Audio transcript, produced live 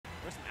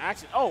for some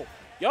action. Oh,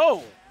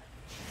 yo.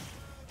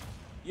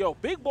 Yo,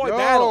 big boy Yo,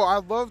 battle. I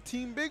love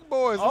Team Big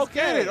Boys. Let's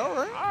get it. All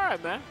right. All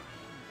right, man.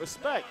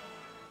 Respect.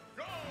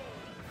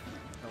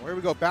 Here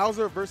we go.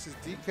 Bowser versus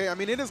DK. I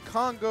mean, it is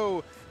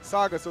Kongo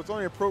Saga, so it's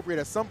only appropriate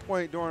at some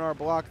point during our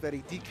block that a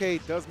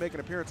DK does make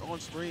an appearance on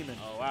stream. And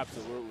Oh,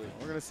 absolutely.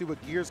 we're going to see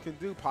what Gears can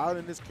do,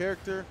 piloting this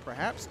character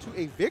perhaps to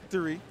a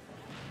victory.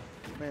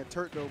 Man,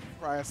 Turt, though,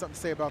 probably has something to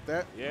say about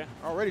that. Yeah.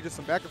 Already just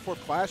some back and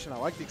forth clashing. I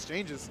like the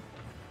exchanges.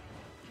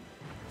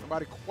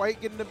 Nobody quite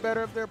getting the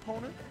better of their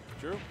opponent.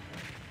 True.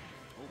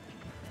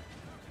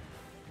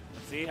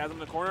 See, has him in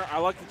the corner. I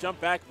like to jump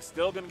back.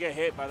 Still going to get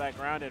hit by that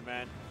grounded,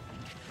 man.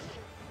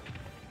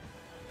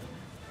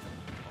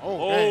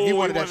 Oh, man, he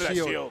wanted that that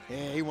shield. shield.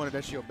 Yeah, he wanted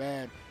that shield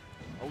bad.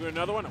 Oh, we got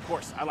another one? Of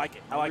course. I like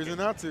it. I No like reason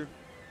it. not to.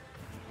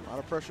 A lot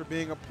of pressure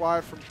being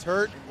applied from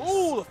Turt.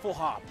 Ooh, the full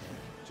hop.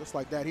 Just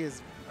like that, he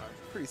has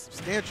a pretty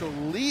substantial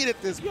lead at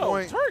this Yo,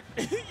 point. Turt.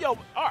 Yo,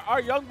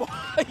 our young boy.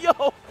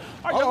 Yo,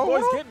 our young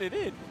boy's getting it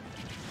in.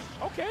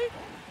 Okay.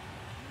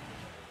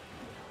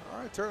 All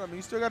right, Turt, I mean,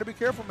 you still got to be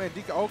careful, man.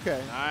 DK,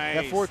 okay. Nice.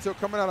 That forward tilt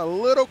coming out a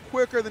little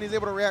quicker than he's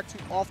able to react to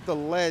off the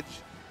ledge.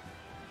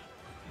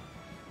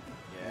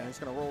 Yeah, he's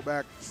going to roll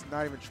back. He's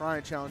not even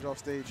trying challenge off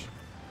stage.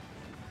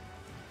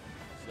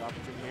 The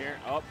opportunity here.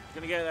 Oh, he's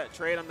going to get that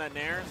trade on that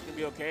Nair. It's going to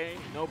be okay.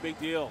 No big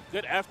deal.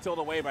 Good F tilt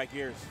away by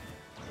Gears.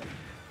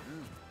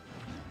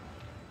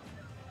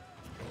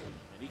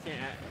 And he can't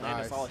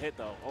land a solid hit,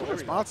 though. Oh, Good there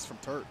we go. response from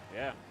Turt.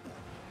 Yeah.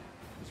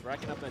 He's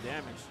racking up that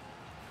damage.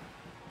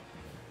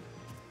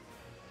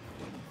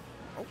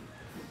 Oh.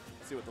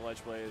 Let's see what the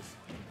ledge play is.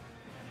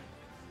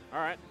 All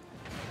right.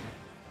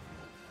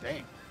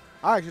 Dang.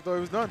 I actually thought he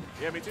was done.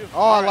 Yeah, me too. Oh,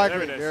 All I right, like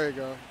there it. is. There you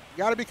go. You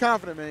got to be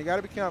confident, man. You got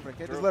to be confident.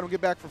 Can't just let him get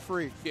back for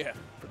free. Yeah.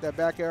 Put that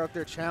back air out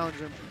there, challenge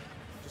him.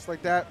 Just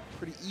like that.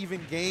 Pretty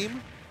even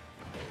game.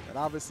 And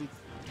obviously,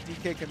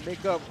 DK can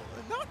make up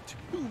not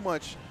too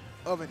much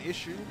of an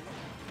issue.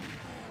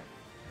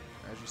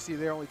 As you see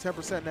there, only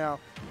 10% now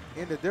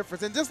in the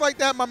difference. And just like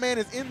that, my man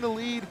is in the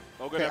lead.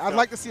 Okay, I'd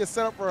like to see a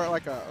setup for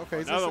like a, okay,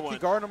 he's going to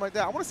keep guarding him like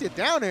that. I want to see it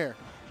down air.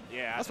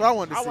 Yeah. That's what I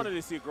wanted to see. I wanted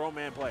to see a grown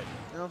man play.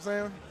 You know what I'm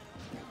saying?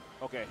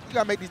 Okay. You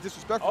got to make these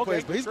disrespectful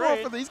plays, but he's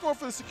going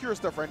for the secure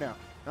stuff right now.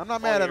 And I'm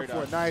not mad at him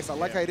for it. Nice. I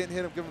like how he didn't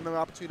hit him, giving him an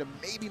opportunity to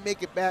maybe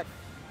make it back.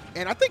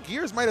 And I think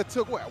Gears might have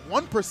took, what,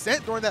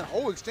 1% during that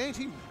whole exchange.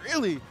 He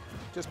really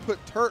just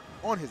put Turt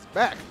on his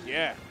back.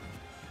 Yeah.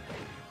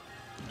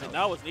 And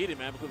that was needed,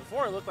 man, because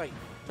before it looked like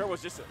Turt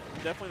was just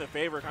definitely the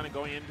favorite kind of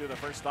going into the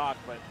first stock.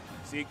 But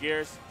see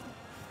Gears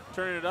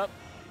turning it up.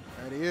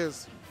 And he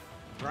is.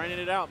 Grinding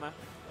it out, man.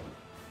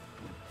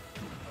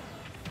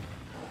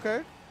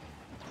 Okay.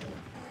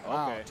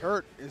 Wow, Okay.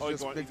 Turt is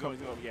just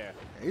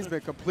he's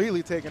been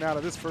completely taken out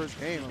of this first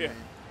game. Yeah. I mean.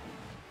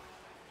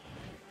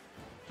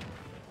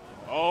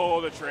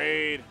 Oh, the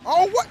trade.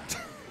 Oh, what?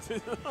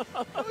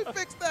 Let me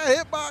fix that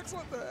hitbox.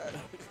 What the heck?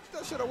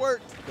 That should have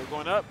worked. They're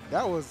going up.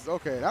 That was,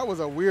 okay, that was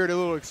a weird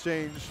little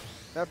exchange.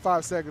 That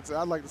 5 seconds,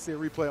 I'd like to see a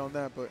replay on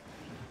that, but.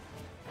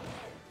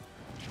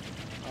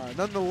 All right,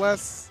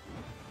 nonetheless,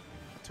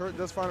 Turt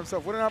does find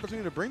himself with an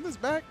opportunity to bring this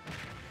back.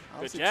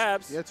 Good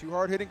jabs. Yeah, 2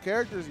 hard-hitting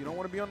characters. You don't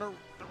want to be on the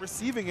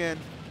receiving end.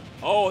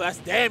 Oh, that's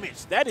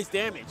damage. That is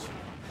damage.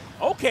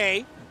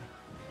 Okay.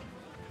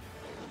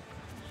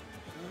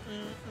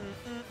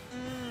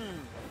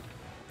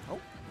 Oh.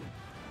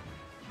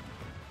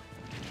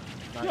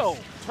 Nice. Yo,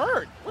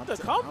 Turt, what the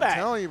comeback? I'm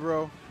telling you,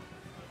 bro.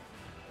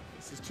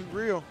 This is too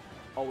real.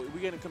 Oh, we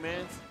getting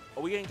commands?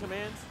 Are we getting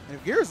commands? And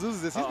if Gears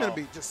loses this, he's going to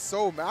be just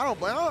so mad.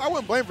 I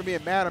wouldn't blame him for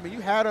being mad. I mean,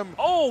 you had him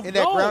in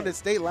that grounded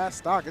state last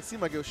stock. It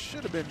seemed like it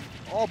should have been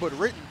all but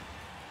written.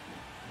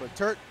 But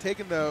Turt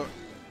taking the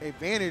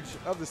advantage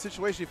of the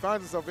situation he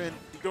finds himself in.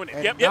 He's doing it.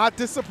 And not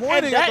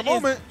disappointing at the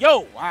moment.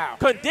 Yo, wow.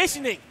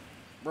 Conditioning.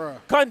 Bruh.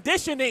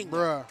 Conditioning.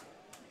 Bruh.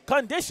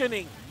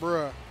 Conditioning.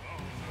 Bruh.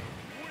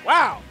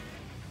 Wow.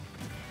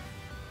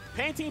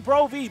 Painting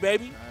Pro V,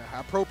 baby.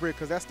 Appropriate,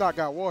 because that stock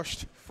got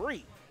washed.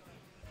 Free.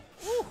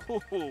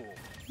 Ooh.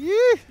 Yeah.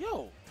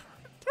 Yo,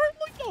 Turt,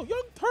 look, yo,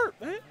 young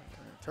Turt, man.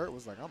 Turt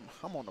was like,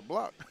 I'm on the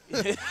block.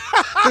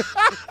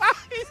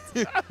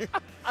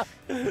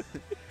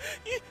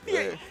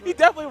 he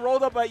definitely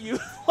rolled up at you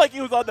like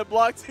he was on the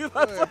block, too.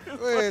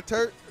 Wait,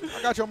 Turt,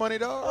 I got your money,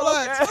 dog.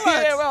 Relax, okay.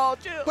 relax. Yeah, well,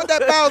 chill. Put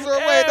that Bowser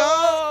away,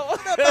 dog. Well.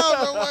 Put that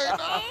Bowser away,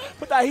 dog.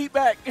 Put that heat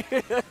back.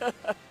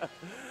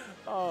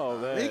 Oh,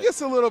 man. He gets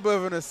a little bit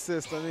of an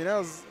assist. I mean, that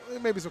was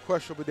maybe some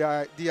questionable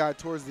DI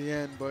towards the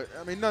end, but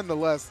I mean,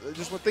 nonetheless,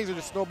 just when things are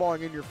just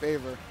snowballing in your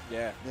favor,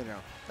 yeah, you know,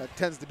 that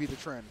tends to be the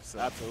trend. So.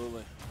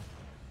 Absolutely.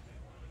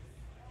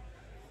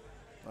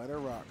 Let it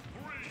rock.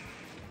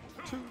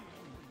 2,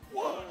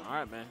 1. All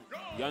right, man.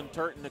 Young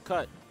Turt in the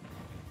cut.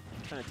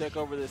 Trying to take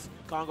over this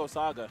Kongo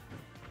Saga.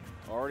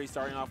 Already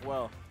starting off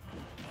well.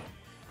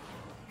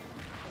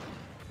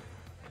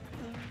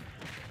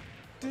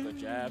 Good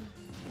jab.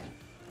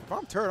 If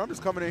I'm Turt, I'm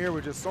just coming in here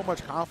with just so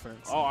much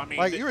confidence. Oh, I mean,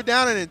 like you were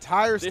down an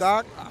entire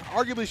stock,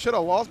 arguably should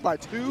have lost by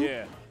 2.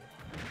 Yeah.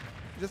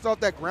 Just off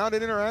that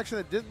grounded interaction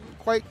that didn't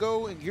quite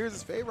go in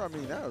Gears' favor, I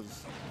mean,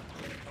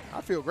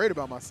 I feel great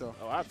about myself.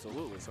 Oh,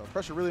 absolutely. So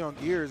pressure really on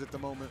Gears at the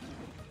moment.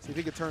 See if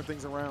he can turn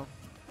things around.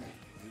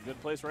 He's in a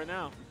good place right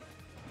now.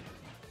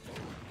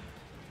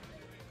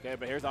 Okay,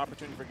 but here's the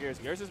opportunity for Gears.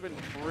 Gears has been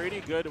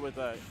pretty good with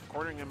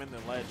cornering him in the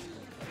ledge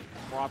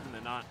more often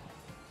than not.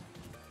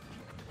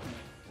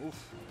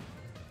 Oof.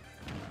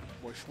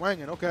 Boy,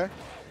 swinging, okay.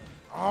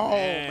 Oh,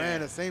 man,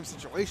 the same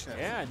situation.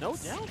 Yeah, no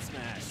down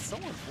smash. So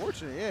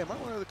unfortunate. Yeah, might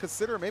want to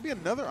consider maybe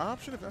another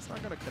option if that's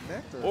not going to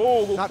connect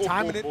or not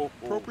timing it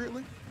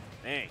appropriately.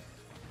 Dang.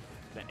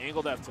 The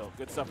angled F tilt.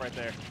 Good stuff right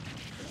there.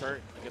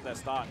 Turt, get that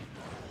stock.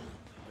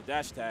 The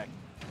dash attack.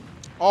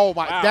 Oh,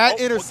 my. Wow. That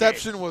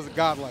interception was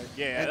godlike.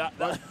 Yeah.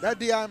 That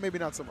DI, maybe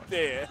not so much.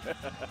 Yeah.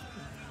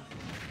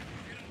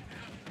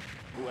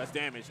 Ooh, that's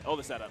damage. Oh,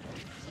 the setup.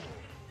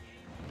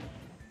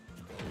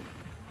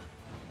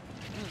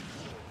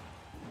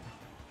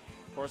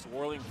 Of course,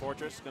 Whirling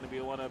Fortress is going to be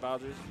one of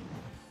Bowser's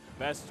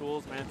best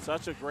tools, man.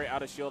 Such a great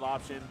out-of-shield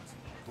option.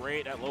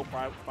 Great at low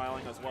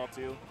profiling as well,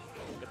 too.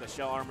 Get the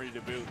shell armor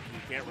to boot. You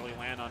can't really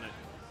land on it.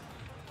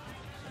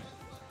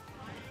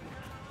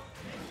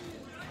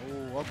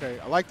 Oh, okay.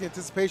 I like the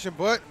anticipation,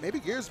 but maybe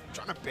Gears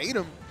trying to bait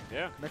him.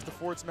 Yeah. Next to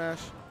forward smash.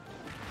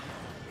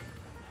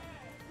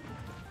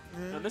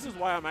 Yeah. And this is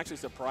why I'm actually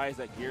surprised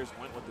that Gears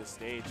went with this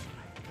stage.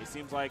 It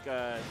seems like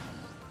it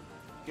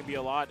can be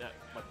a lot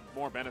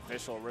more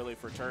beneficial, really,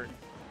 for Turt.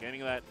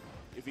 Getting that,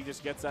 if he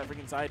just gets that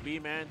freaking side B,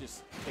 man,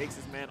 just takes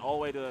his man all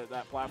the way to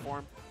that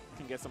platform,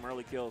 can get some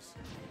early kills.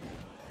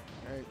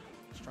 Hey,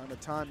 just trying to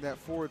time that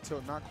forward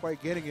tilt, not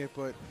quite getting it,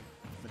 but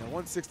at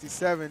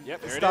 167, yep,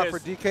 the stop for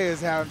DK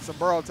is having some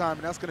burrow time,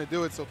 and that's going to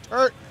do it. So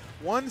Turt,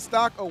 one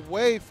stock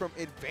away from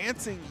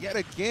advancing yet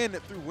again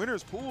through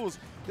winners pools.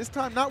 This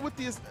time, not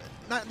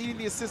needing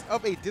the assist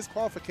of a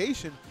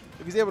disqualification.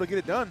 If he's able to get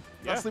it done,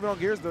 not sleeping on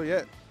Gears though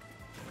yet.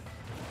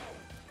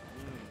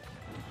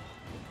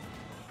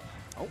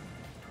 Oh,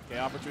 okay,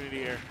 opportunity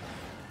here.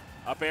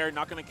 Up air,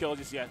 not going to kill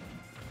just yet.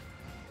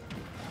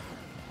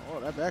 Oh,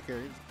 that back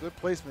air, good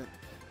placement.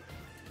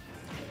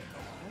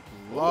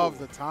 Love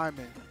the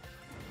timing.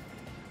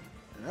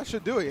 And that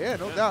should do it, yeah,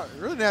 no doubt.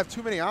 Really didn't have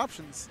too many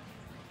options.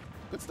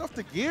 Good stuff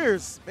to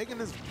Gears, making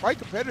this quite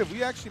competitive.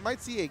 We actually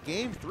might see a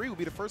game 3. Will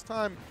be the first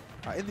time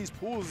in these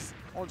pools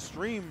on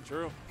stream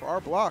for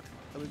our block.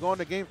 And we go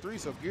into game 3,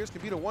 so if Gears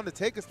can be the one to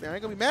take us there, I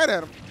ain't gonna be mad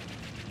at him.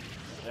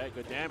 Yeah,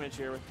 good damage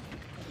here with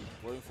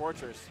Whirling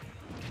Fortress.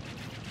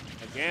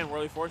 Again,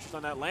 Whirling Fortress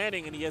on that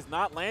landing, and he has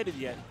not landed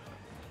yet.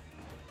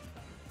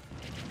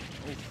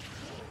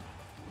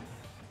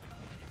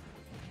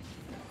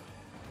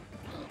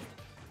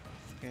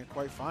 Can't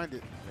quite find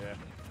it. Yeah.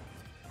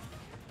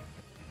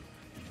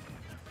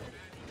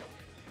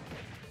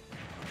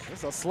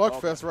 It's a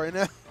slugfest right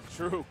now.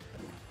 True.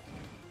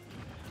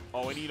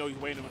 Oh, and you know he's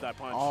waiting with that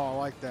punch. Oh, I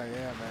like that,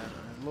 yeah, man.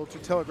 And a little too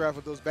telegraphed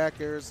with those back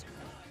airs.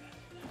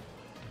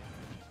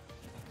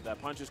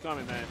 That punch is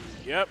coming, man.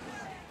 Yep.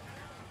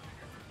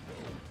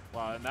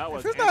 Wow, and that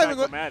was not even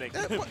anticlimactic.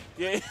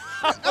 Yeah.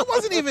 That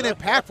wasn't even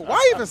impactful.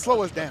 Why even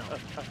slow us down?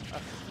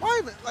 Why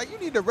even, like, you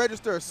need to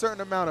register a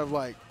certain amount of,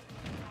 like,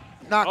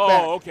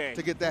 knockback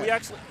to get that. We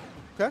actually.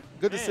 Okay,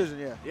 good decision,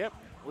 yeah. Yep.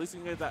 At least he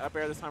can get that up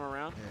air this time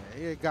around. Yeah,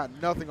 he ain't got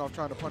nothing off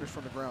trying to punish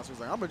from the ground. So he's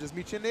like, I'm going to just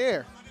meet you in the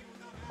air.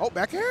 Oh,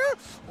 back air.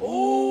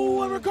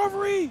 Oh, a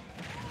recovery.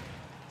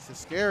 This is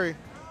scary.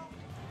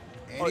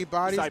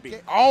 Anybody?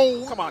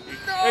 Oh, come on, dude.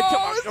 No,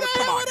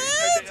 come on,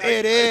 dude.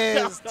 It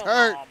is.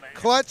 Turt,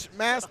 clutch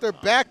master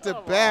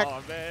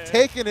back-to-back,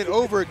 taking it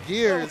over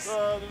Gears.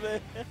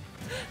 Man,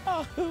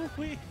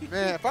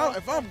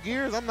 if I'm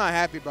Gears, I'm not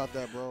happy about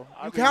that, bro.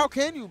 How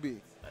can you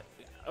be?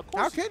 Of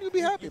course, how can you be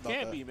happy about that?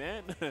 You can't be,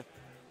 man.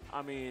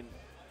 I mean,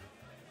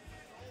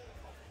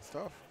 it's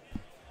tough.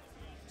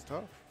 It's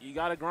tough. You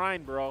got to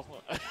grind, bro.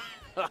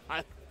 You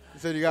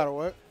said you got to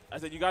what? I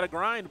said you got to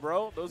grind,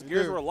 bro. Those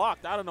gears were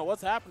locked. I don't know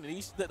what's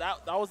happening.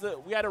 That was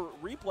we had a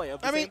replay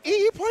of. I mean,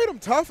 he played him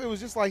tough. It was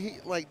just like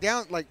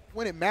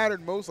when it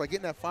mattered most, like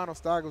getting that final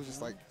stock. It was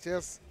just like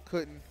just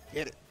couldn't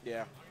hit it.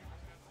 Yeah.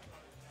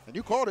 And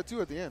you called it too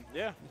at the end.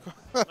 Yeah.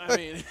 I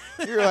mean,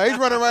 you're like, he's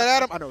running right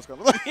at him. I know it's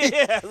coming.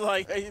 Yeah,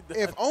 like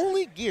if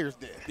only Gears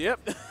did.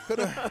 Yep. Could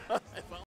have.